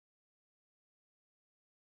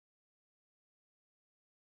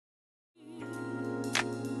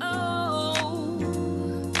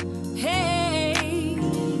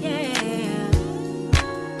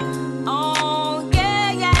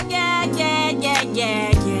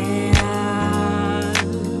Yeah, yeah.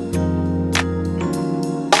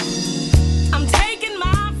 I'm taking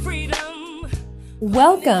my freedom.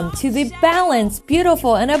 Welcome to the Balanced,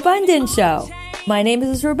 Beautiful, and Abundant Show. My name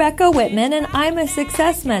is Rebecca Whitman, and I'm a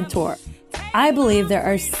success mentor. I believe there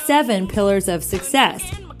are 7 pillars of success: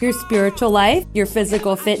 your spiritual life, your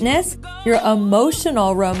physical fitness, your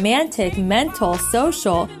emotional, romantic, mental,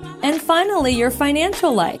 social, and finally, your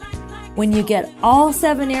financial life. When you get all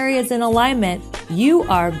 7 areas in alignment, you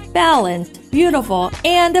are balanced, beautiful,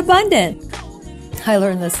 and abundant. I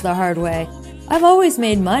learned this the hard way. I've always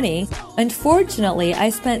made money. Unfortunately, I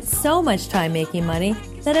spent so much time making money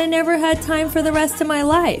that I never had time for the rest of my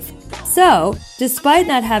life. So, despite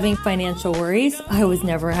not having financial worries, I was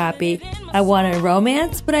never happy. I wanted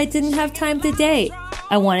romance, but I didn't have time to date.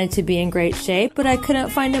 I wanted to be in great shape, but I couldn't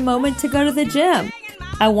find a moment to go to the gym.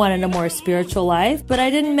 I wanted a more spiritual life, but I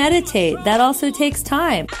didn't meditate. That also takes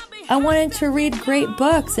time. I wanted to read great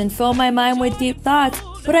books and fill my mind with deep thoughts,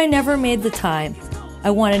 but I never made the time.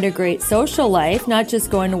 I wanted a great social life, not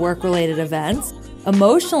just going to work-related events.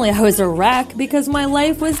 Emotionally, I was a wreck because my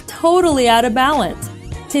life was totally out of balance.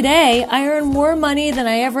 Today, I earn more money than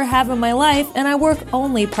I ever have in my life, and I work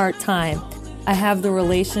only part-time. I have the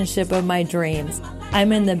relationship of my dreams.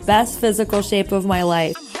 I'm in the best physical shape of my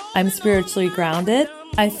life. I'm spiritually grounded.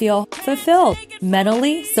 I feel fulfilled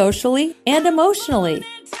mentally, socially, and emotionally.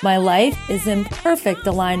 My life is in perfect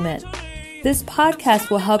alignment. This podcast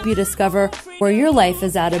will help you discover where your life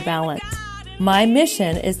is out of balance. My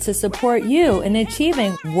mission is to support you in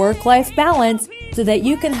achieving work-life balance so that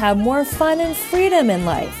you can have more fun and freedom in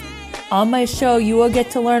life. On my show, you will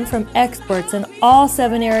get to learn from experts in all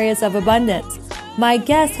 7 areas of abundance. My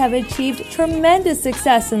guests have achieved tremendous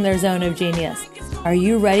success in their zone of genius. Are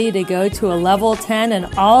you ready to go to a level 10 in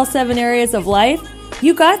all 7 areas of life?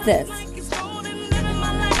 You got this.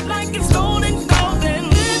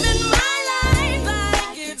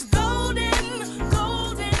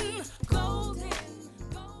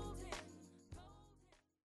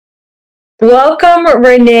 Welcome,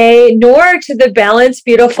 Renee Knorr, to the Balanced,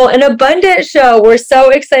 Beautiful, and Abundant Show. We're so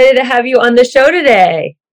excited to have you on the show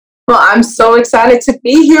today. Well, I'm so excited to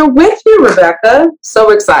be here with you, Rebecca. So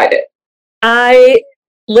excited. I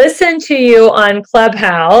listened to you on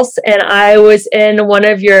Clubhouse, and I was in one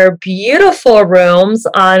of your beautiful rooms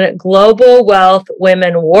on Global Wealth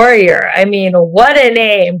Women Warrior. I mean, what a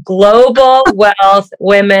name. Global Wealth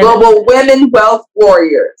Women. Global Women Wealth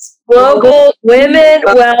Warriors. Global Women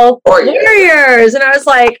Wealth Warriors. And I was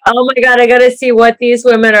like, oh my God, I got to see what these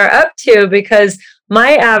women are up to, because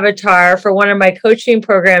my avatar for one of my coaching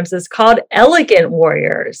programs is called Elegant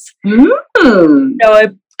Warriors. So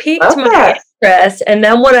it piqued my interest. And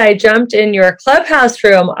then when I jumped in your Clubhouse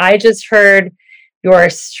room, I just heard your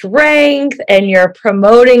strength and your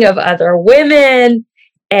promoting of other women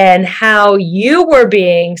and how you were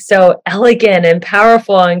being so elegant and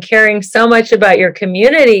powerful and caring so much about your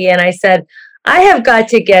community. And I said, I have got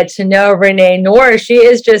to get to know Renee Knorr. She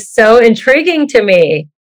is just so intriguing to me.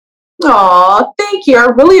 Oh, thank you. I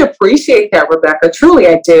really appreciate that, Rebecca. Truly,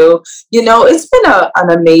 I do. You know, it's been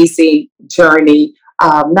an amazing journey,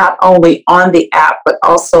 not only on the app, but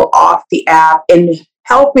also off the app, and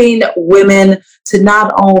helping women to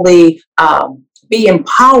not only be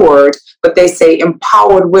empowered, but they say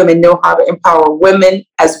empowered women know how to empower women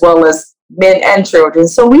as well as men and children.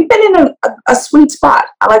 So we've been in a sweet spot.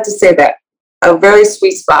 I like to say that. A very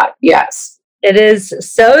sweet spot. Yes. It is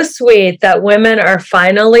so sweet that women are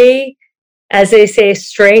finally, as they say,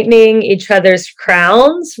 straightening each other's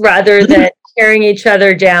crowns rather than tearing each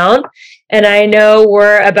other down. And I know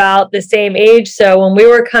we're about the same age. So when we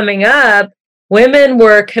were coming up, women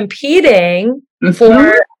were competing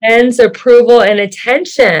for men's approval and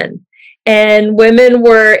attention. And women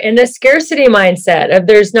were in a scarcity mindset of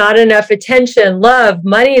there's not enough attention, love,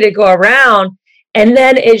 money to go around. And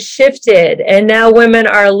then it shifted. And now women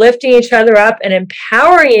are lifting each other up and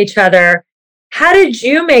empowering each other. How did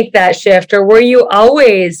you make that shift? Or were you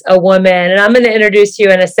always a woman? And I'm going to introduce you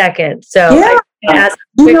in a second. So I can ask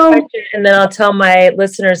a quick question, and then I'll tell my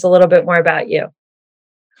listeners a little bit more about you.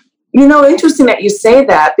 You know, interesting that you say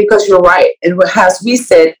that, because you're right. And as we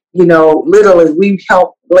said, you know, literally, we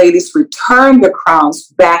help ladies return the crowns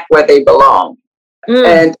back where they belong.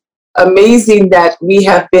 And amazing that we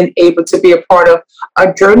have been able to be a part of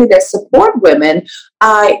a journey that support women.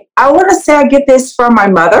 I want to say I get this from my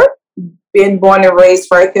mother, being born and raised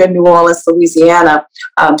right there in New Orleans, Louisiana.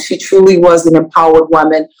 She truly was an empowered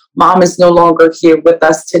woman. Mom is no longer here with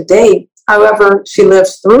us today. However, she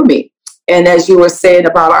lives through me. And as you were saying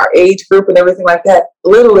about our age group and everything like that,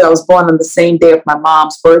 literally I was born on the same day of my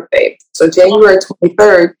mom's birthday. So January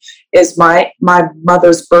 23rd. is my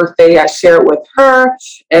mother's birthday. I share it with her,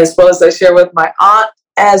 as well as I share with my aunt,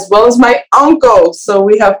 as well as my uncle. So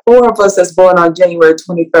we have 4 of us that's born on January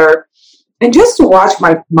 23rd. And just to watch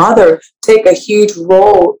my mother take a huge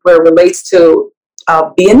role where it relates to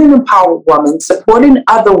being an empowered woman, supporting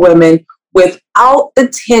other women without the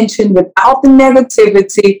tension, without the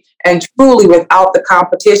negativity, and truly without the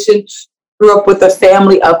competition. Grew up with a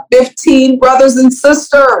family of 15 brothers and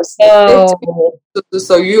sisters. Oh.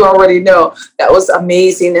 So you already know that was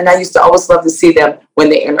amazing. And I used to always love to see them when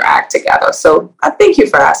they interact together. So I thank you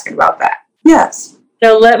for asking about that. Yes.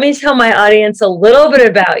 So let me tell my audience a little bit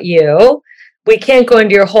about you. We can't go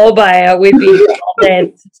into your whole bio. We'd be here all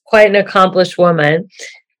day. It's quite an accomplished woman.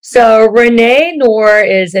 So Renee Knorr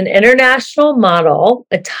is an international model,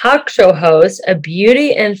 a talk show host, a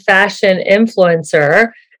beauty and fashion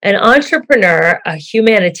influencer, an entrepreneur, a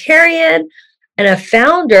humanitarian, and a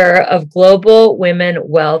founder of Global Women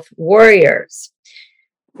Wealth Warriors.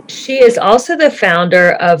 She is also the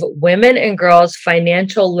founder of Women and Girls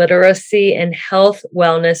Financial Literacy and Health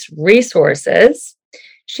Wellness Resources.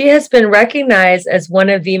 She has been recognized as one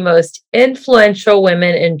of the most influential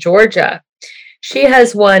women in Georgia. She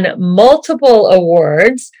has won multiple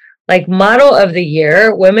awards like Model of the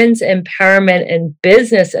Year, Women's Empowerment and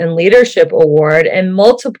Business and Leadership Award, and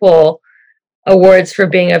multiple awards for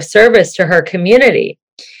being of service to her community.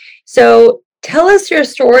 So tell us your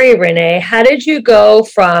story, Renee. How did you go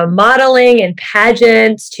from modeling and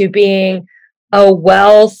pageants to being a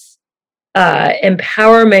wealth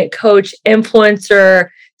empowerment coach, influencer,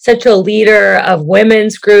 such a leader of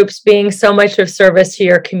women's groups, being so much of service to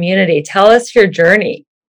your community? Tell us your journey.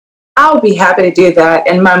 I'll be happy to do that.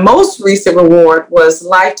 And my most recent award was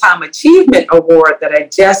Lifetime Achievement Award that I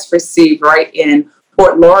just received right in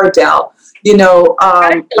Fort Lauderdale.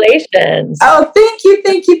 Congratulations. Oh, thank you.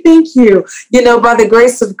 By the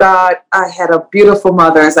grace of God, I had a beautiful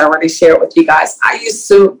mother, as I already shared with you guys. I used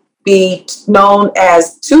to be known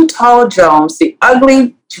as Too Tall Jones, the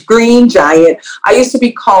ugly green giant. I used to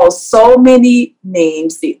be called so many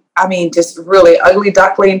names, just really ugly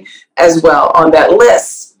duckling as well on that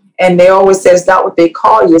list. And they always say it's not what they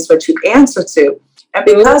call you, it's what you answer to. And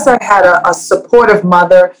because I had a supportive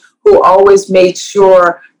mother who always made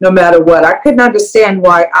sure, no matter what, I couldn't understand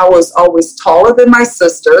why I was always taller than my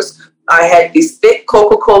sisters. I had these thick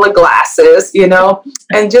Coca-Cola glasses,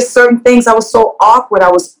 and just certain things. I was so awkward.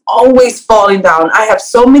 I was always falling down. I have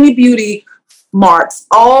so many beauty marks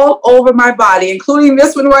all over my body, including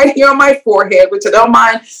this one right here on my forehead, which I don't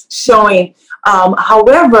mind showing.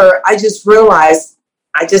 However, I just realized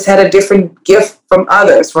I just had a different gift from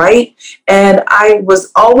others, right? And I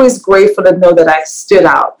was always grateful to know that I stood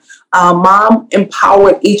out. Mom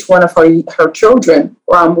empowered each one of her children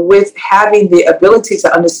with having the ability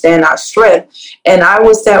to understand our strength. And I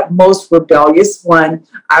was that most rebellious one.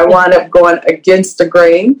 I wound up going against the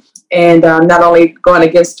grain. And not only going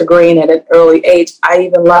against the grain at an early age, I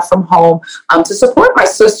even left from home to support my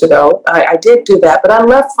sister, though. I did do that, but I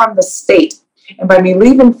left from the state. And by me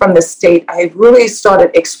leaving from the state, I really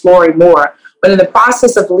started exploring more. But in the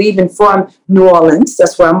process of leaving from New Orleans,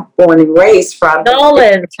 that's where I'm born and raised from. New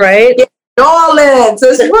Orleans, right? Yeah, New Orleans,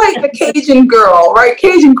 that's right, the Cajun girl, right?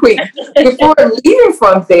 Cajun queen. Before leaving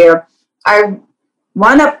from there, I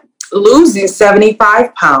wound up losing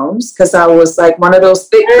 75 pounds because I was like one of those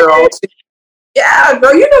thick girls. Yeah,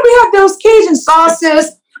 girl, we have those Cajun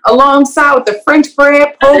sauces alongside with the French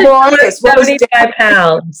bread, po' boy, as well as 75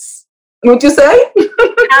 pounds. What'd you say?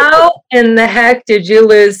 How in the heck did you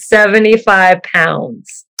lose 75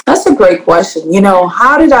 pounds? That's a great question.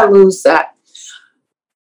 How did I lose that?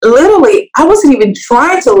 Literally, I wasn't even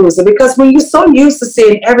trying to lose it because when you're so used to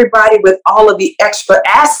seeing everybody with all of the extra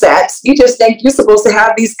assets, you just think you're supposed to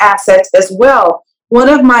have these assets as well. One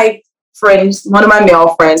of my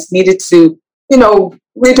male friends needed to,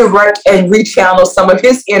 redirect and rechannel some of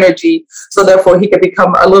his energy so therefore he could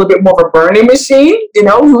become a little bit more of a burning machine. He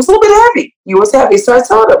was a little bit heavy. He was heavy. So I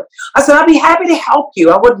told him, I said, I'd be happy to help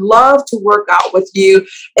you. I would love to work out with you.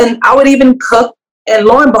 And I would even cook. And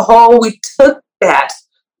lo and behold, we took that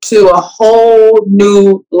to a whole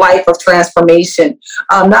new life of transformation.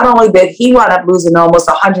 Not only did he wind up losing almost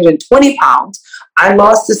 120 pounds, I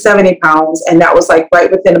lost to 70 pounds. And that was like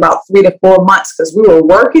right within about 3 to 4 months because we were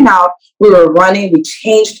working out, we were running, we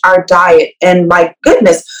changed our diet. And my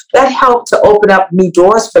goodness, that helped to open up new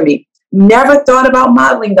doors for me. Never thought about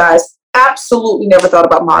modeling, guys. Absolutely never thought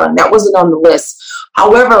about modeling. That wasn't on the list.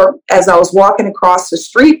 However, as I was walking across the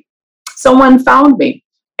street, someone found me.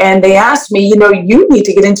 And they asked me, you need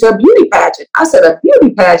to get into a beauty pageant. I said, a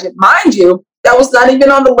beauty pageant? Mind you, that was not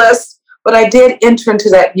even on the list. But I did enter into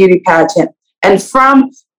that beauty pageant. And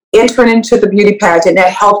from entering into the beauty pageant,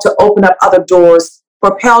 that helped to open up other doors,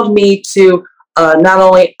 propelled me to not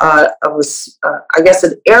only, I guess,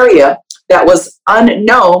 an area that was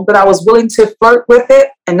unknown, but I was willing to flirt with it.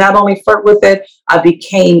 And not only flirt with it, I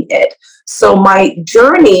became it. So my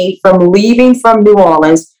journey from leaving from New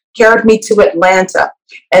Orleans carried me to Atlanta.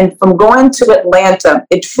 And from going to Atlanta,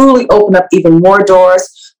 it truly opened up even more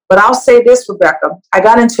doors. But I'll say this, Rebecca, I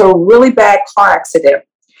got into a really bad car accident.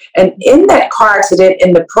 And in that car accident,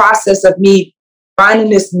 in the process of me finding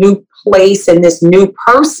this new place and this new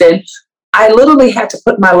person, I literally had to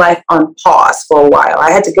put my life on pause for a while.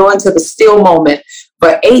 I had to go into the still moment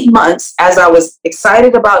for 8 months as I was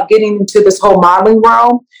excited about getting into this whole modeling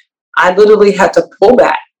world. I literally had to pull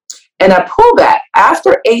back. And I pulled back.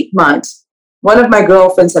 After 8 months, one of my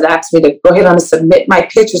girlfriends had asked me to go ahead and submit my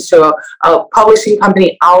pictures to a publishing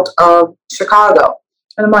company out of Chicago.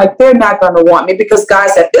 And I'm like, they're not going to want me because,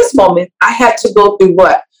 guys, at this moment, I had to go through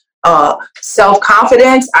what?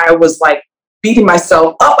 Self-confidence. I was like beating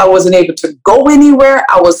myself up. I wasn't able to go anywhere.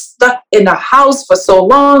 I was stuck in the house for so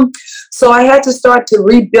long. So I had to start to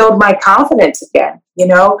rebuild my confidence again, you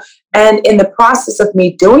know. And in the process of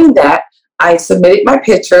me doing that, I submitted my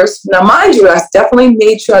pictures. Now, mind you, I definitely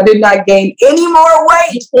made sure I did not gain any more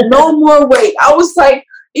weight, no more weight. I was like,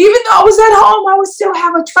 even though I was at home, I would still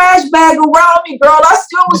have a trash bag around me, girl. I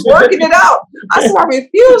still was working it out. I said, I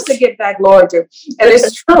refuse to get back larger. And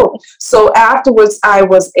it's true. So afterwards, I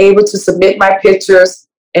was able to submit my pictures,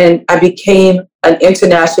 and I became an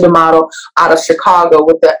international model out of Chicago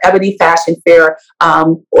with the Ebony Fashion Fair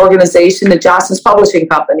organization, the Johnson's Publishing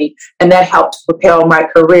Company. And that helped propel my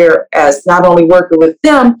career as not only working with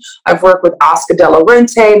them, I've worked with Oscar de la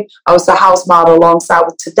Renta. I was a house model alongside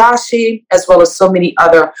with Tadashi, as well as so many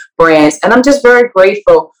other brands. And I'm just very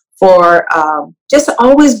grateful for just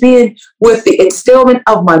always being with the instillment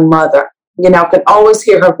of my mother. You know, I can always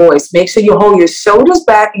hear her voice. Make sure you hold your shoulders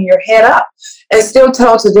back and your head up. And still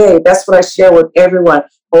till today, that's what I share with everyone.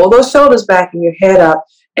 Hold those shoulders back and your head up.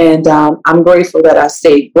 And I'm grateful that I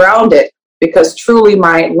stayed grounded because truly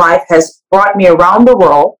my life has brought me around the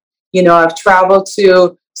world. You know, I've traveled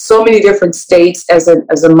to so many different states as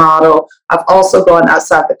a model. I've also gone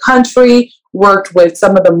outside the country, worked with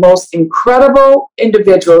some of the most incredible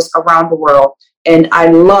individuals around the world. And I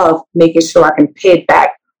love making sure I can pay it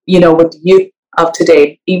back, you know, with the youth of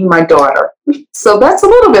today, even my daughter. So that's a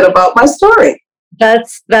little bit about my story.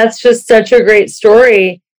 That's just such a great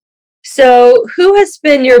story. So who has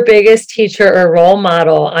been your biggest teacher or role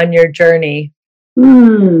model on your journey? I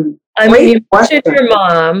mean, you mentioned your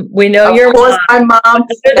mom. We know your mom. Of course, my mom.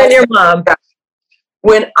 Other than your mom.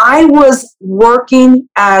 When I was working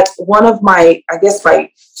at one of my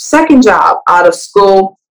second job out of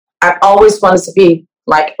school, I've always wanted to be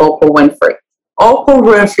like Oprah Winfrey. Oprah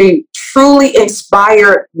Winfrey truly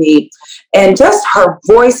inspired me, and just her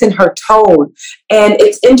voice and her tone. And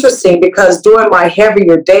it's interesting because during my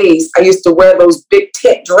heavier days, I used to wear those big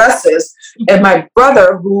tit dresses. And my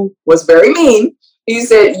brother, who was very mean, he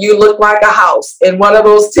said, "You look like a house in one of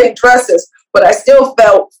those tit dresses." But I still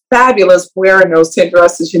felt fabulous wearing those tit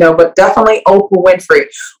dresses, you know, but definitely Oprah Winfrey.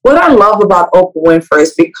 What I love about Oprah Winfrey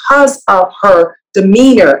is because of her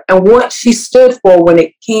demeanor and what she stood for when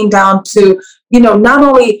it came down to, you know, not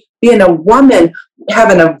only being a woman,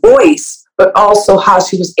 having a voice, but also how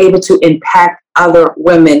she was able to impact other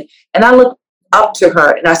women. And I look up to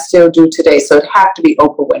her, and I still do today. So it'd have to be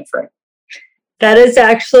Oprah Winfrey. That is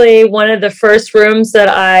actually one of the first rooms that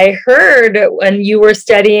I heard when you were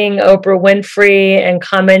studying Oprah Winfrey and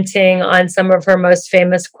commenting on some of her most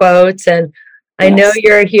famous quotes. And I know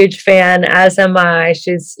you're a huge fan, as am I.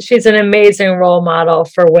 She's an amazing role model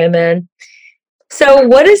for women. So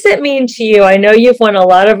what does it mean to you? I know you've won a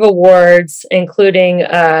lot of awards, including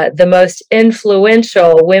the most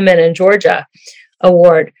influential Women in Georgia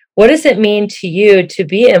award. What does it mean to you to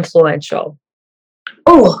be influential?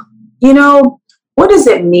 Oh, you know, what does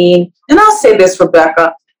it mean? And I'll say this,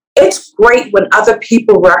 Rebecca, it's great when other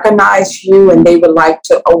people recognize you and they would like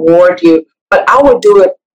to award you, but I would do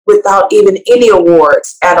it without even any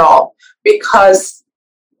awards at all, because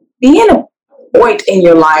being a point in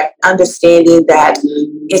your life, understanding that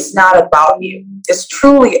it's not about you, it's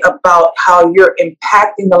truly about how you're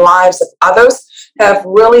impacting the lives of others, have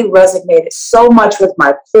really resonated so much with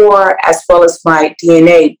my core as well as my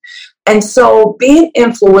DNA. And so being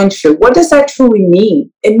influential, what does that truly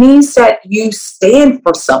mean? It means that you stand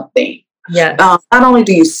for something. Yeah. Not only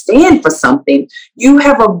do you stand for something, you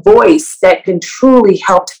have a voice that can truly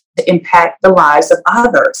help to impact the lives of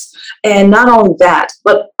others. And not only that,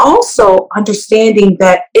 but also understanding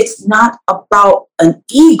that it's not about an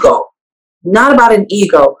ego,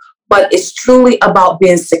 but it's truly about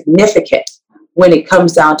being significant when it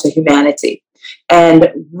comes down to humanity and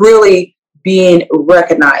really being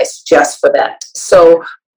recognized just for that. So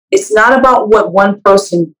it's not about what one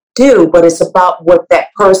person do, but it's about what that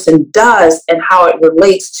person does and how it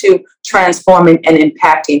relates to transforming and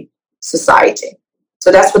impacting society.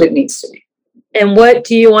 So that's what it means to me. And what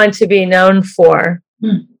do you want to be known for?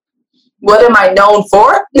 What am I known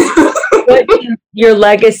for? What is your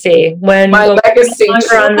legacy? My legacy,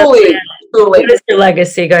 truly. What is your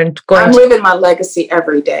legacy going I'm living my legacy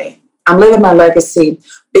every day. I'm living my legacy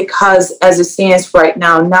because as it stands right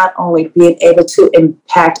now, not only being able to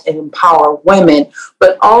impact and empower women,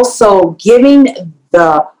 but also giving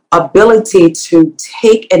the ability to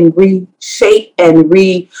take and reshape and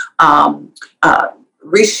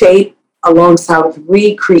reshape alongside with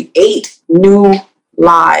recreate new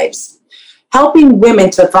lives, helping women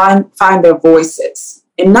to find their voices,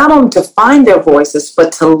 and not only to find their voices,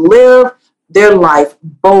 but to live their life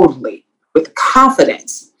boldly with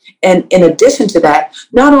confidence. And in addition to that,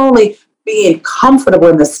 not only being comfortable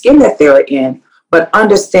in the skin that they're in, but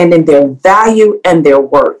understanding their value and their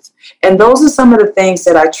worth. And those are some of the things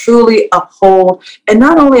that I truly uphold. And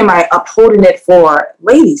not only am I upholding it for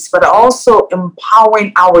ladies, but also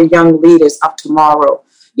empowering our young leaders of tomorrow.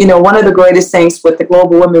 You know, one of the greatest things with the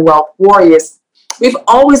Global Women Wealth Warriors, we've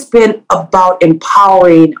always been about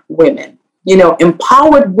empowering women. You know,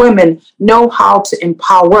 empowered women know how to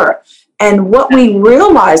empower. And what we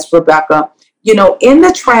realized, Rebecca, you know, in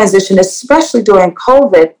the transition, especially during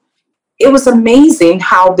COVID, it was amazing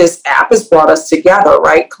how this app has brought us together,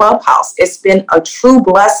 right? Clubhouse. It's been a true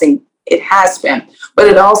blessing. It has been. But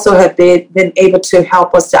it also has been able to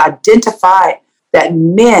help us to identify that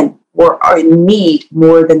men are in need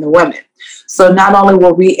more than the women. So not only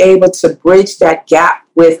were we able to bridge that gap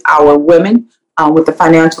with our women, with the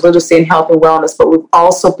financial literacy and health and wellness, but we've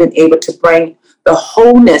also been able to bring the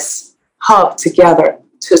wholeness hub together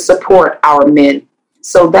to support our men.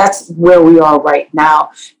 So that's where we are right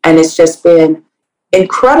now. And it's just been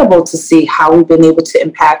incredible to see how we've been able to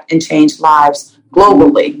impact and change lives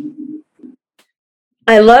globally.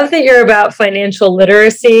 I love that you're about financial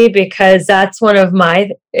literacy because that's one of my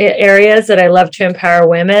areas that I love to empower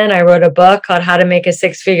women. I wrote a book called How to Make a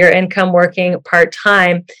Six-Figure Income Working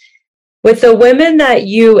Part-Time. With the women that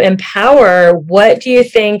you empower, what do you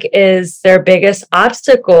think is their biggest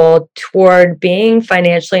obstacle toward being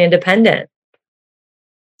financially independent?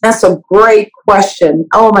 That's a great question.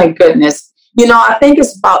 Oh my goodness. You know, I think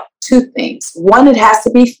it's about two things. One, it has to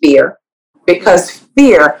be fear, because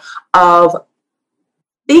fear of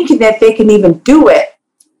thinking that they can even do it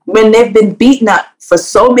when they've been beaten up for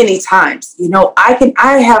so many times. You know,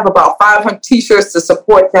 I have about 500 t-shirts to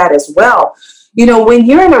support that as well. You know, when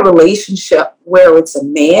you're in a relationship where it's a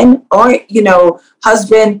man or, you know,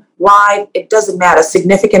 husband, wife, it doesn't matter,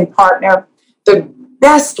 significant partner, the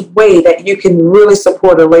best way that you can really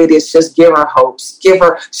support a lady is just give her hopes,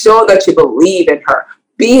 show that you believe in her,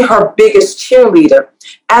 be her biggest cheerleader,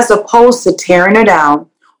 as opposed to tearing her down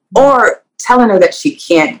or telling her that she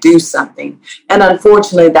can't do something. And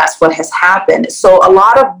unfortunately, that's what has happened. So a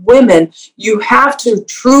lot of women, you have to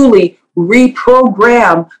truly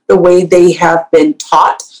reprogram the way they have been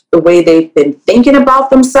taught, the way they've been thinking about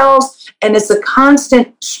themselves. And it's a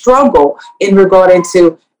constant struggle in regarding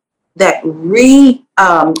to that reassessing,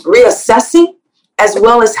 as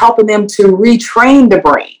well as helping them to retraining the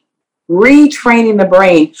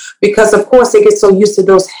brain, because of course they get so used to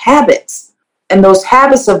those habits, and those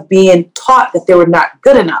habits of being taught that they were not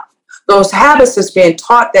good enough. Those habits of being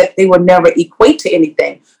taught that they would never equate to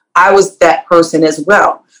anything. I was that person as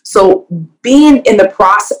well. So being in the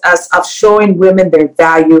process of showing women their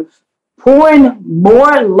value, pouring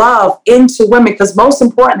more love into women, because most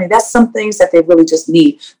importantly, that's some things that they really just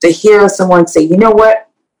need to hear someone say, you know what?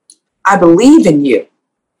 I believe in you.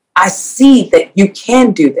 I see that you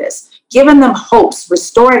can do this. Giving them hopes,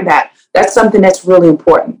 restoring that. That's something that's really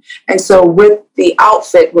important. And so with the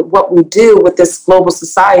outfit, with what we do with this global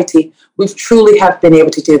society, we've truly have been able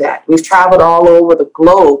to do that. We've traveled all over the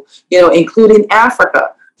globe, you know, including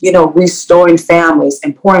Africa, you know, restoring families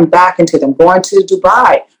and pouring back into them, going to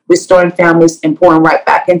Dubai, restoring families and pouring right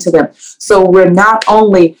back into them. So we're not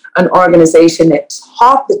only an organization that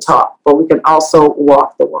talk the talk, but we can also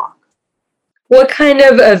walk the walk. What kind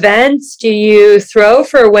of events do you throw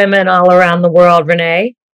for women all around the world,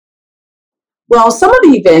 Renee? Well, some of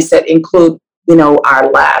the events that include, you know, our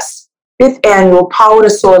last 5th annual Power to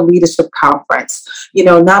Soar Leadership Conference. You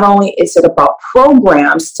know, not only is it about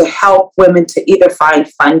programs to help women to either find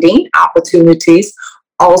funding opportunities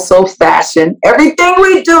also fashion. Everything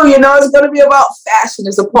we do, is going to be about fashion.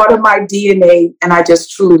 It's a part of my DNA, and I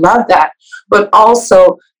just truly love that. But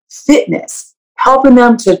also fitness, helping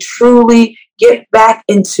them to truly get back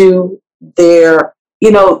into their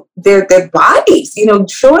their bodies,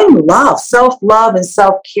 showing love, self-love and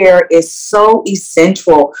self-care is so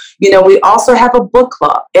essential. We also have a book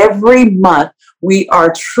club every month. We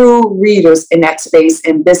are true readers in that space.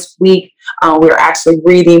 And this week, we're actually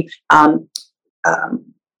reading,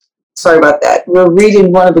 sorry about that. We're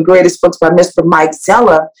reading one of the greatest books by Mr. Mike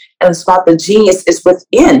Zeller, and it's about the genius is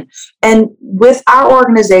within. And with our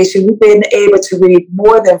organization, we've been able to read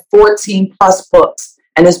more than 14 plus books.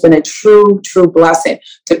 And it's been a true, true blessing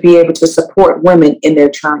to be able to support women in their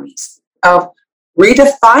journeys of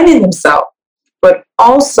redefining themselves, but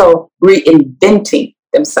also reinventing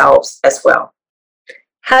themselves as well.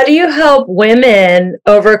 How do you help women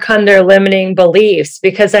overcome their limiting beliefs?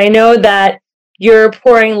 Because I know that you're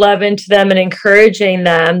pouring love into them and encouraging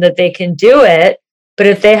them that they can do it. But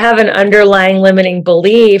if they have an underlying limiting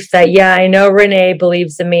belief that, yeah, I know Renee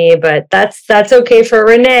believes in me, but that's okay for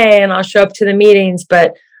Renee, and I'll show up to the meetings,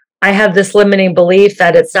 but I have this limiting belief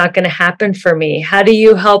that it's not going to happen for me. How do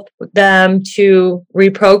you help them to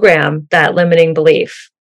reprogram that limiting belief?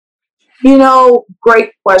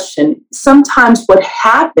 Great question. Sometimes what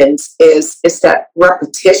happens is that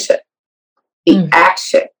repetition, the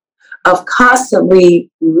action of constantly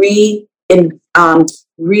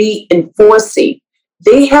reinforcing.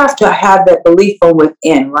 They have to have that belief from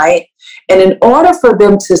within, right? And in order for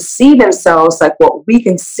them to see themselves like what we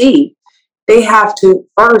can see, they have to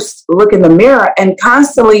first look in the mirror and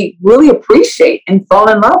constantly really appreciate and fall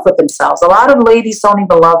in love with themselves. A lot of ladies don't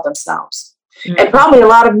even love themselves. Mm-hmm. And probably a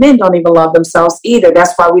lot of men don't even love themselves either.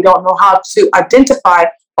 That's why we don't know how to identify,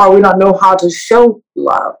 or we don't know how to show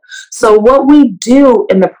love. So what we do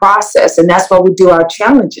in the process, and that's why we do our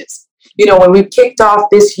challenges. When we kicked off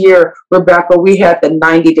this year, Rebecca, we had the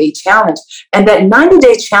 90-day challenge. And that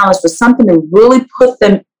 90-day challenge was something to really put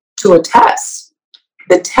them to a test.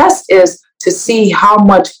 The test is to see how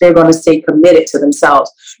much they're going to stay committed to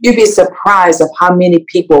themselves. You'd be surprised of how many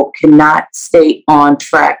people cannot stay on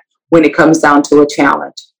track when it comes down to a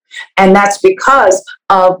challenge. And that's because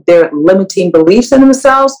of their limiting beliefs in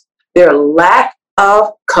themselves, their lack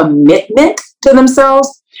of commitment to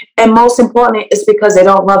themselves, and most importantly, it's because they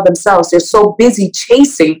don't love themselves. They're so busy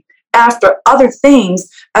chasing after other things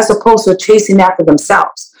as opposed to chasing after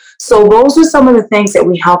themselves. So those are some of the things that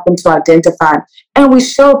we help them to identify. And we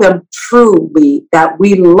show them truly that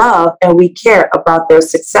we love and we care about their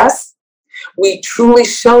success. We truly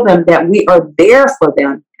show them that we are there for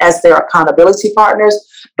them as their accountability partners.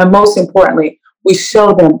 And most importantly, we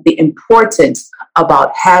show them the importance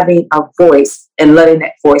about having a voice and letting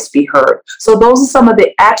that voice be heard. So those are some of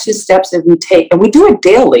the action steps that we take. And we do it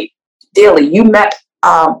daily. You met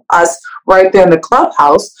us right there in the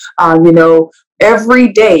clubhouse, every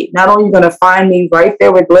day. Not only are you going to find me right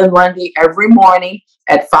there with Glenn Lundy every morning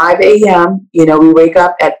at 5 a.m. We wake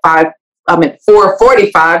up at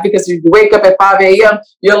 4:45, because if you wake up at 5 a.m.,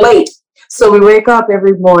 you're late. So we wake up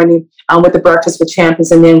every morning with the Breakfast with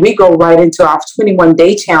Champions, and then we go right into our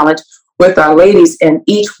 21-day challenge with our ladies, and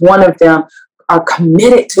each one of them are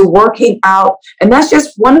committed to working out. And that's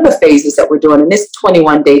just one of the phases that we're doing in this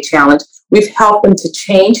 21-day challenge. We've helped them to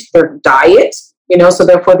change their diet, so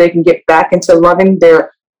therefore they can get back into loving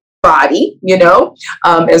their body,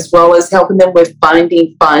 as well as helping them with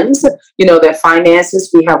finding funds, their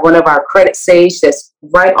finances. We have one of our credit sage that's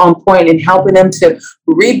right on point in helping them to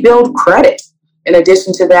rebuild credit. In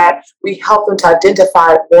addition to that, we help them to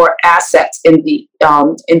identify more assets in the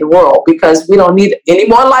world, because we don't need any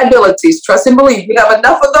more liabilities. Trust and believe. We have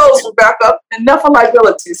enough of those, Rebecca, enough of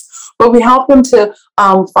liabilities. But we help them to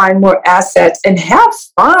find more assets and have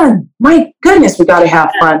fun. My goodness, we got to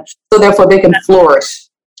have fun. So therefore they can flourish.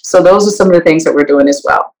 So those are some of the things that we're doing as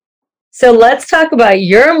well. So let's talk about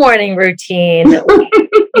your morning routine.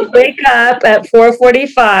 You wake up at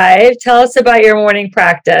 4:45. Tell us about your morning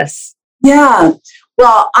practice. Yeah.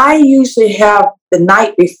 Well, I usually have the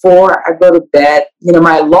night before I go to bed,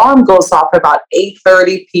 my alarm goes off at about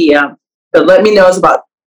 8:30 p.m. But let me know it's about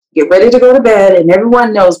get ready to go to bed. And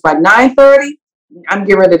everyone knows by 9:30, I'm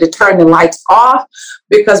getting ready to turn the lights off,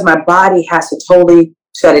 because my body has to totally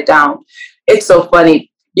shut it down. It's so funny.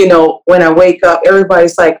 When I wake up,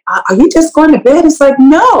 everybody's like, are you just going to bed? It's like,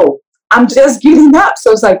 no, I'm just getting up.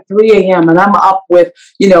 So it's like 3 a.m. and I'm up with,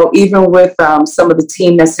 even with some of the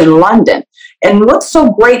team that's in London. And what's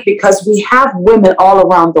so great, because we have women all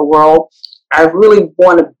around the world, I really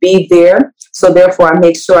want to be there. So therefore, I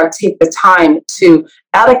make sure I take the time to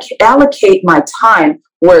allocate my time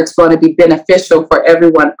where it's going to be beneficial for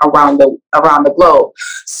everyone around the globe.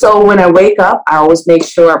 So when I wake up, I always make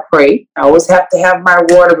sure I pray. I always have to have my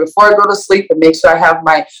water before I go to sleep, and make sure I have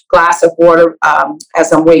my glass of water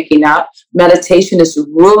as I'm waking up. Meditation is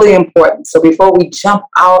really important. So before we jump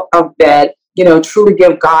out of bed, truly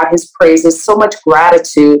give God his praises, so much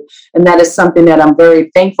gratitude. And that is something that I'm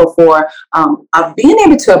very thankful for. Of being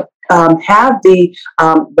able to have the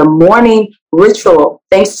morning ritual,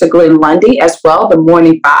 thanks to Glenn Lundy as well. The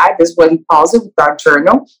morning 5 is what he calls it, with our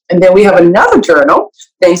journal. And then we have another journal,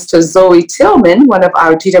 thanks to Zoe Tillman, one of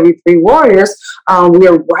our GW3 warriors. We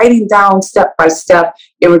are writing down step by step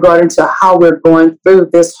in regard to how we're going through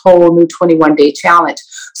this whole new 21-day challenge.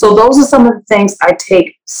 So those are some of the things I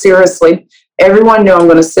take seriously. Everyone know I'm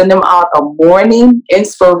going to send them out a morning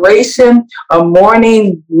inspiration, a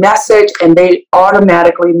morning message, and they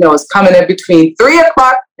automatically know it's coming in between 3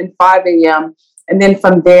 o'clock and 5 a.m. And then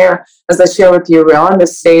from there, as I share with you, we're on the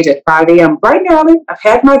stage at 5 a.m. bright and early. I've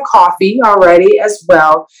had my coffee already as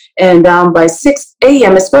well. And by 6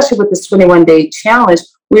 a.m., especially with this 21-day challenge,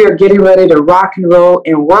 we are getting ready to rock and roll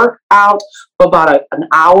and work out for about an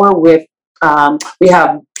hour with, we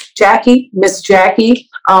have Miss Jackie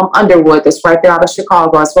Underwood, that's right there out of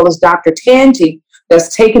Chicago, as well as Dr. Tangi,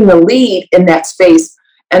 that's taken the lead in that space.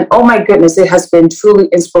 And oh my goodness, it has been truly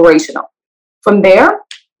inspirational. From there,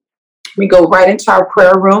 we go right into our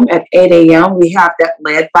prayer room at 8 a.m. We have that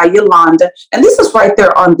led by Yolanda. And this is right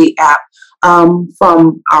there on the app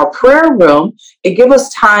from our prayer room. It gives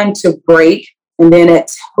us time to break. And then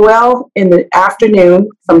at 12 in the afternoon,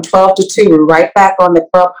 from 12 to 2, we're right back on the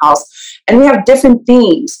clubhouse. And we have different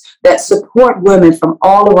themes that support women from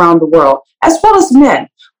all around the world, as well as men.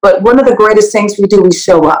 But one of the greatest things we do, we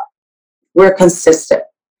show up. We're consistent.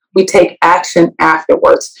 We take action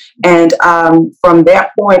afterwards. And from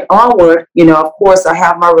that point onward, of course, I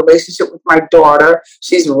have my relationship with my daughter.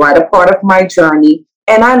 She's right a part of my journey.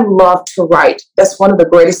 And I love to write. That's one of the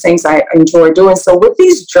greatest things I enjoy doing. So with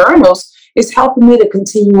these journals, it's helping me to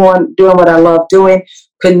continue on doing what I love doing,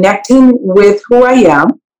 connecting with who I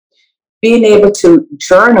am, being able to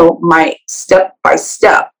journal my step by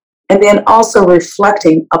step, and then also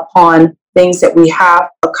reflecting upon things that we have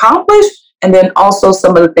accomplished, and then also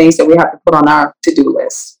some of the things that we have to put on our to-do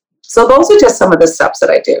list. So those are just some of the steps that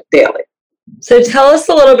I do daily. So tell us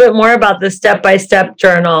a little bit more about the step-by-step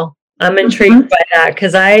journal. I'm intrigued by that,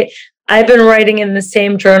 because I've been writing in the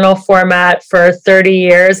same journal format for 30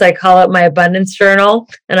 years. I call it my abundance journal,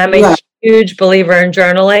 and I'm a huge believer in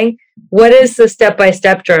journaling. What is the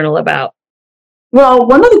step-by-step journal about? Well,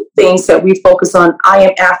 one of the things that we focus on, I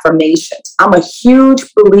am affirmations. I'm a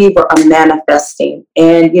huge believer of manifesting.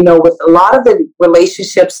 And, with a lot of the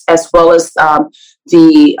relationships as well as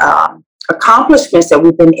the accomplishments that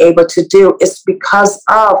we've been able to do, it's because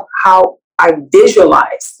of how I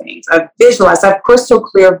visualize things. I have crystal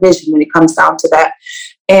clear vision when it comes down to that.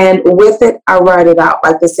 And with it, I write it out.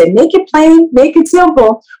 Like I said, make it plain, make it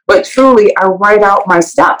simple, but truly I write out my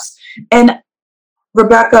steps. And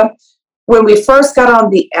Rebecca, when we first got on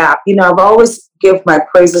the app, I've always give my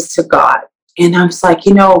praises to God. And I was like,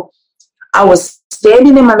 I was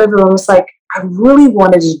standing in my living room. It's like, I really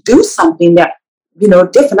wanted to do something that,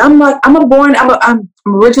 different.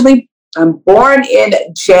 I'm born in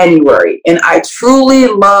January, and I truly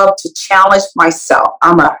love to challenge myself.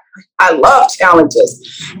 I love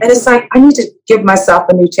challenges. And it's like, I need to give myself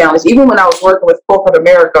a new challenge. Even when I was working with corporate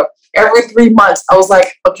America, every 3 months, I was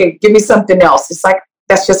like, okay, give me something else. It's like,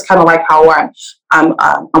 that's just kind of like how I'm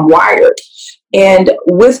wired. And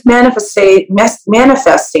with manifesting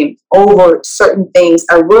over certain things,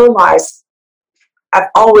 I realized I've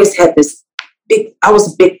always had I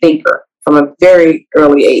was a big thinker from a very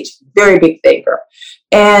early age, very big thinker.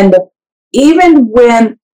 And even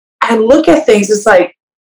when I look at things, it's like,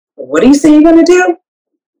 what do you say you're going to do?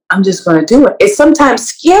 I'm just going to do it. It sometimes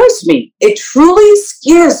scares me. It truly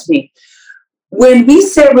scares me. When we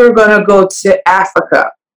said we were going to go to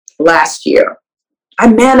Africa last year, I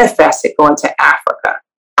manifested going to Africa.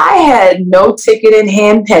 I had no ticket in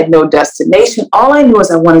hand, had no destination. All I knew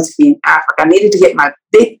was I wanted to be in Africa. I needed to get my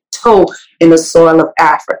big toe in the soil of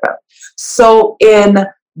Africa. So in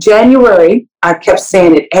January, I kept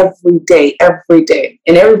saying it every day.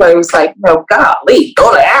 And everybody was like, no, golly,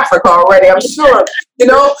 go to Africa already. I'm sure,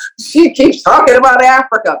 she keeps talking about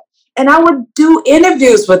Africa. And I would do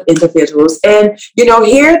interviews with individuals. And,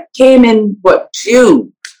 here came in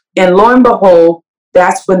June. And lo and behold,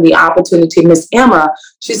 that's when the opportunity, Miss Emma,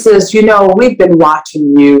 she says, we've been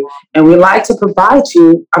watching you and we like to provide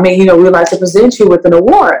you. We like to present you with an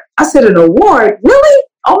award. I said, an award? Really?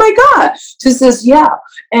 Oh my God. She says, yeah.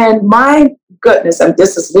 And my goodness, and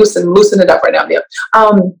this is loosen it up right now, Neil.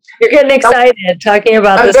 You're getting excited talking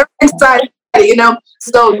about I'm this. very excited,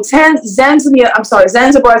 So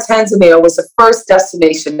Zanzibar, Tanzania was the first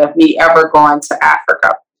destination of me ever going to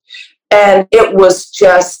Africa. And it was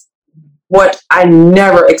just what I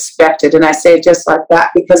never expected. And I say it just like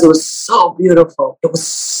that because it was so beautiful. It was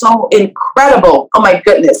so incredible. Oh my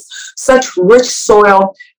goodness. Such rich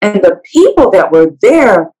soil. And the people that were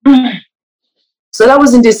there. So that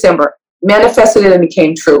was in December. Manifested it and it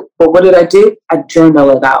came true. But what did I do? I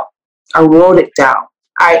journaled it out. I wrote it down.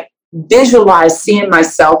 I visualized seeing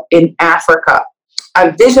myself in Africa.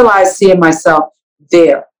 I visualized seeing myself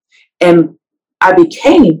there. And that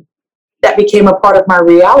became a part of my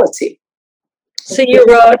reality. So you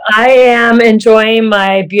wrote, I am enjoying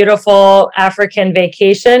my beautiful African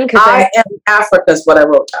vacation. I am Africa is what I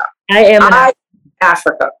wrote down. I am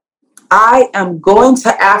Africa. I am going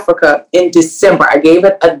to Africa in December. I gave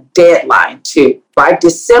it a deadline too. By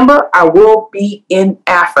December, I will be in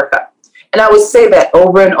Africa. And I would say that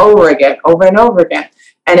over and over again.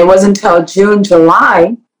 And it wasn't until June,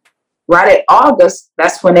 July, right at August,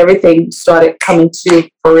 that's when everything started coming to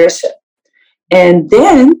fruition. And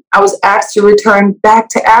then I was asked to return back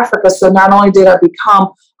to Africa. So not only did I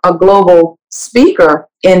become a global speaker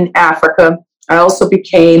in Africa, I also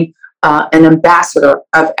became an ambassador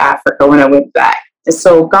of Africa when I went back. And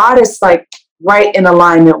so God is like right in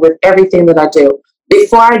alignment with everything that I do.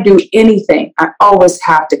 Before I do anything, I always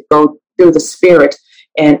have to go through the Spirit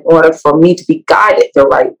in order for me to be guided the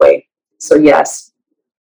right way. So yes.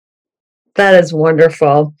 That is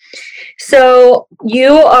wonderful. So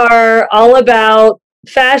you are all about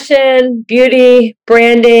fashion, beauty,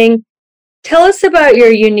 branding. Tell us about your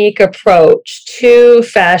unique approach to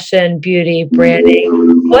fashion, beauty, branding.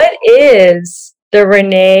 What is the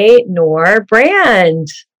Renee Knorr brand?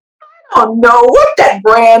 I don't know what that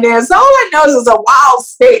brand is. All I know is it's a wild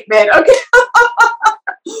statement. Okay.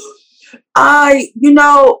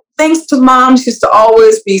 Thanks to Mom, she used to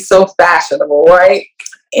always be so fashionable, right?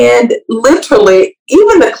 And literally,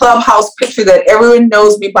 even the clubhouse picture that everyone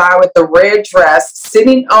knows me by with the red dress,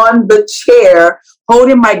 sitting on the chair,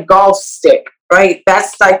 holding my golf stick, right?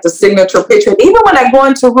 That's like the signature picture. And even when I go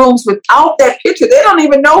into rooms without that picture, they don't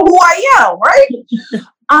even know who I am, right?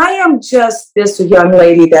 I am just this young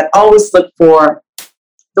lady that always looked for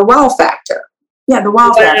the wow factor. Yeah, the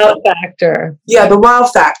wow factor. Yeah, the wow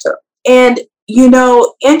factor. And,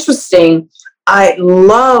 interesting, I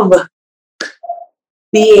love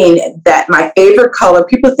being that my favorite color,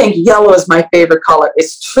 people think yellow is my favorite color.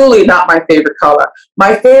 It's truly not my favorite color.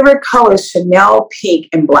 My favorite color is Chanel pink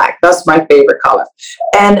and black. That's my favorite color.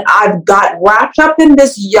 And I've got wrapped up in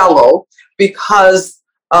this yellow because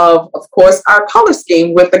of course, our color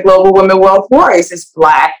scheme with the Global Women Wealth Warriors is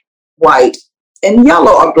black, white, and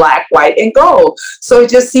yellow, or black, white, and gold. So it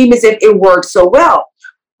just seemed as if it worked so well.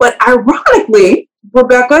 But ironically,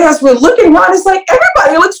 Rebecca, as we're looking around, it's like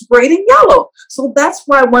everybody looks great in yellow. So that's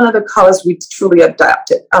why one of the colors we truly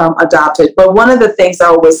adopted. But one of the things I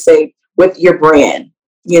always say with your brand,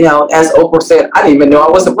 as Oprah said, I didn't even know I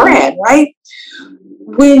was a brand, right?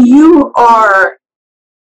 When you are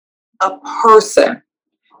a person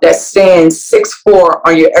that stands 6'4"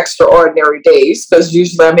 on your extraordinary days, because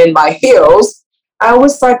usually I'm in my heels, I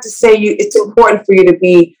always like to say it's important for you to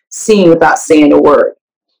be seen without saying a word.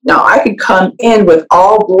 Now, I could come in with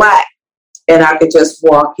all black and I could just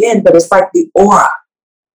walk in, but it's like the aura.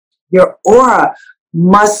 Your aura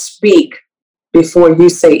must speak before you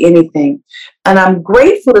say anything. And I'm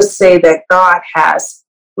grateful to say that God has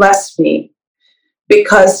blessed me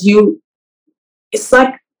because it's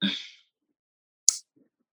like,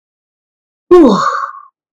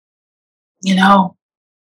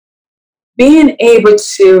 being able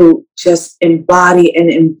to just embody and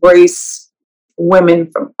embrace women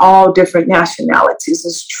from all different nationalities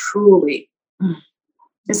is truly,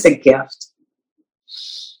 it's a gift.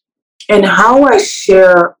 And how I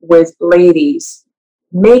share with ladies,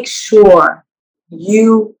 make sure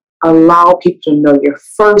you allow people to know your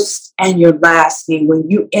first and your last name when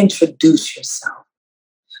you introduce yourself.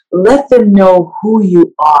 Let them know who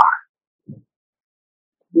you are.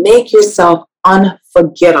 Make yourself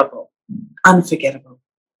unforgettable.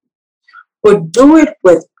 But do it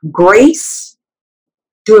with grace,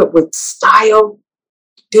 do it with style,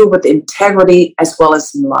 do it with integrity, as well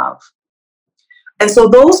as in love. And so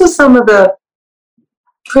those are some of the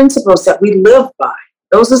principles that we live by.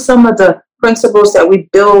 Those are some of the principles that we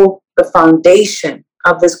build the foundation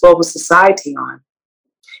of this global society on.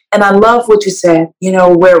 And I love what you said,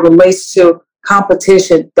 where it relates to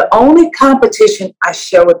competition. The only competition I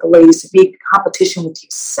share with the ladies to be competition with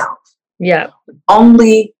yourself. Yeah.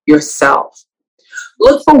 Only yourself.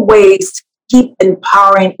 Look for ways to keep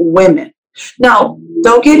empowering women. Now,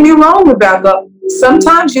 don't get me wrong, Rebecca.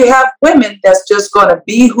 Sometimes you have women that's just going to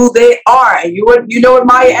be who they are. And you know what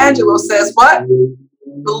Maya Angelou says, what?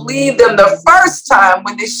 Believe them the first time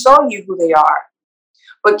when they show you who they are.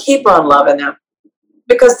 But keep on loving them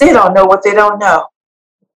because they don't know what they don't know.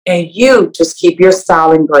 And you just keep your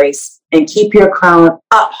style and grace and keep your crown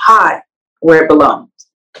up high where it belongs.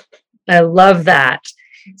 I love that.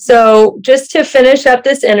 So just to finish up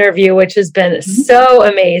this interview, which has been so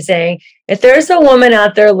amazing, if there's a woman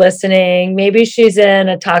out there listening, maybe she's in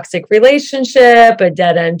a toxic relationship, a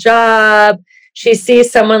dead-end job, she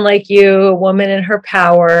sees someone like you, a woman in her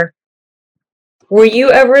power. Were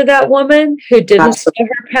you ever that woman who didn't see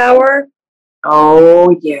her power?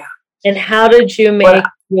 Oh, yeah. And how did you make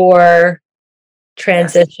your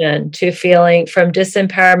transition to feeling from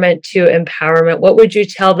disempowerment to empowerment? What would you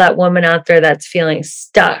tell that woman out there that's feeling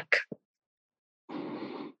stuck?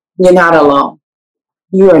 You're not alone.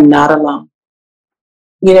 You are not alone.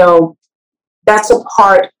 You know, that's a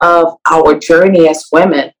part of our journey as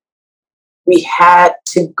women. We had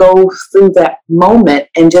to go through that moment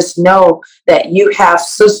and just know that you have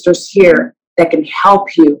sisters here that can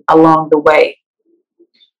help you along the way.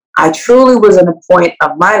 I truly was in a point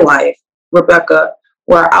of my life, Rebecca,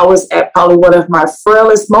 where I was at probably one of my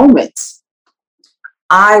frailest moments.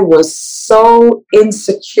 I was so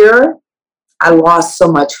insecure. I lost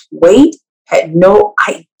so much weight, had no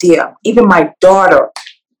idea. Even my daughter,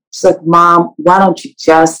 she's like, Mom, why don't you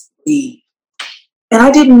just leave? And I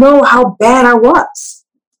didn't know how bad I was.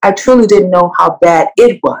 I truly didn't know how bad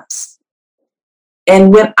it was.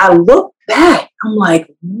 And when I look back, I'm like,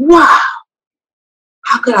 wow,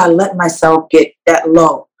 how could I let myself get that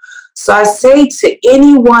low? So I say to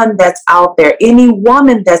anyone that's out there, any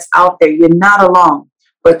woman that's out there, you're not alone,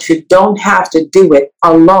 but you don't have to do it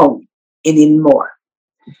alone anymore.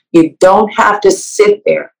 You don't have to sit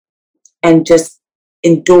there and just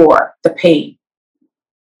endure the pain.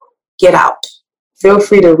 Get out. Feel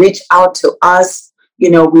free to reach out to us.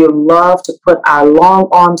 You know, we love to put our long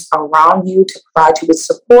arms around you, to provide you with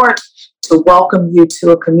support, to welcome you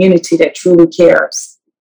to a community that truly cares.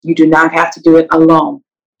 You do not have to do it alone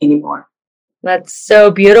anymore. That's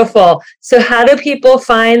so beautiful. So how do people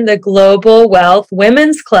find the Global Wealth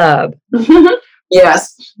Women's Club?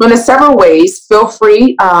 Yes. Well, there's several ways. Feel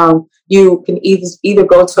free. You can either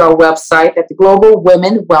go to our website at the Global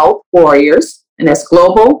Women Wealth Warriors, and that's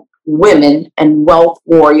Global Women and Wealth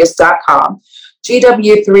Warriors.com,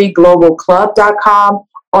 GW3globalclub.com,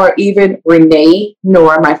 or even Renee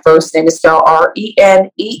Knorr. My first name is spelled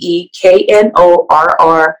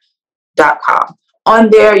RENEEKNORR.com.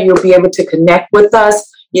 On there, you'll be able to connect with us.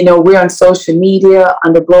 You know, we're on social media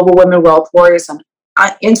under Global Women Wealth Warriors on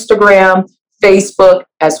Instagram, Facebook,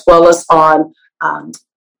 as well as on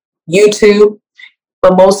YouTube.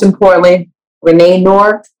 But most importantly, Renee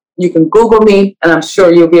Knorr. You can Google me, and I'm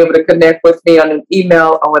sure you'll be able to connect with me on an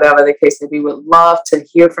email or whatever the case may be. We would love to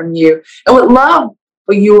hear from you, and would love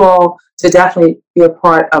for you all to definitely be a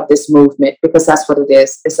part of this movement, because that's what it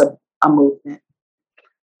is. It's a movement.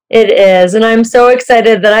 It is. And I'm so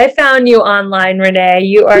excited that I found you online, Renee.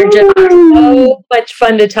 You are just so much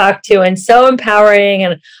fun to talk to and so empowering.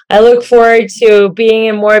 And I look forward to being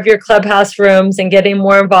in more of your clubhouse rooms and getting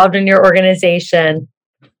more involved in your organization.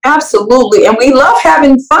 Absolutely. And we love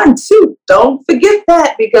having fun too. Don't forget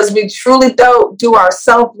that, because we truly do our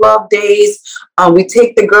self-love days. We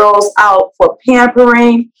take the girls out for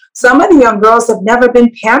pampering. Some of the young girls have never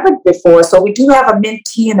been pampered before. So we do have a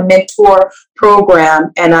mentee and a mentor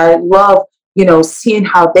program. And I love, seeing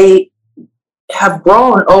how they have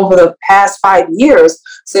grown over the past 5 years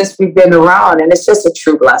since we've been around. And it's just a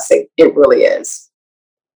true blessing. It really is.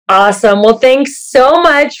 Awesome. Well, thanks so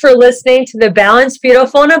much for listening to the Balanced,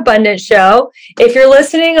 Beautiful, and Abundant show. If you're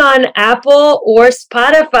listening on Apple or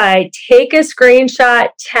Spotify, take a screenshot,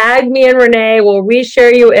 tag me and Renee. We'll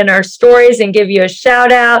reshare you in our stories and give you a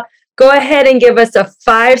shout out. Go ahead and give us a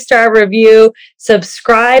 5-star review,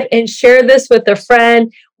 subscribe, and share this with a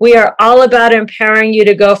friend. We are all about empowering you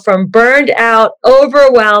to go from burned out,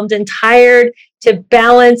 overwhelmed, and tired to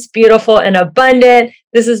balanced, beautiful, and abundant.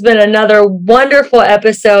 This has been another wonderful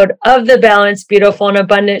episode of the Balanced, Beautiful, and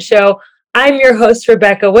Abundant show. I'm your host,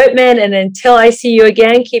 Rebecca Whitman, and until I see you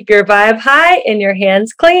again, keep your vibe high and your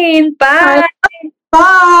hands clean. Bye.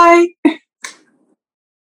 Bye.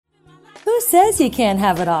 Who says you can't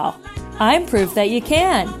have it all? I'm proof that you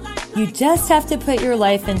can. You just have to put your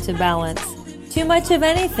life into balance. Too much of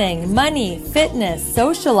anything, money, fitness,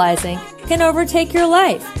 socializing, can overtake your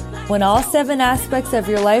life. When all 7 aspects of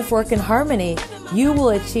your life work in harmony, you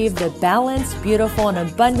will achieve the balanced, beautiful, and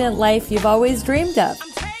abundant life you've always dreamed of.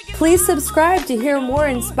 Please subscribe to hear more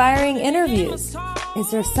inspiring interviews. Is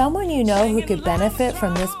there someone you know who could benefit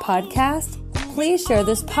from this podcast? Please share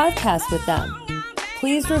this podcast with them.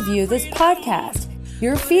 Please review this podcast.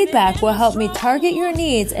 Your feedback will help me target your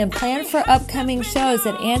needs and plan for upcoming shows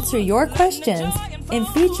that answer your questions and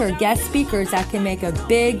feature guest speakers that can make a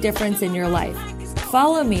big difference in your life.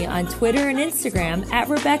 Follow me on Twitter and Instagram at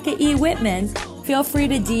Rebecca E. Whitman. Feel free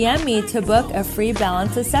to DM me to book a free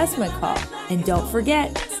balance assessment call. And don't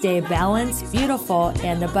forget, stay balanced, beautiful,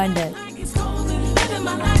 and abundant. Living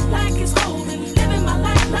my life like it's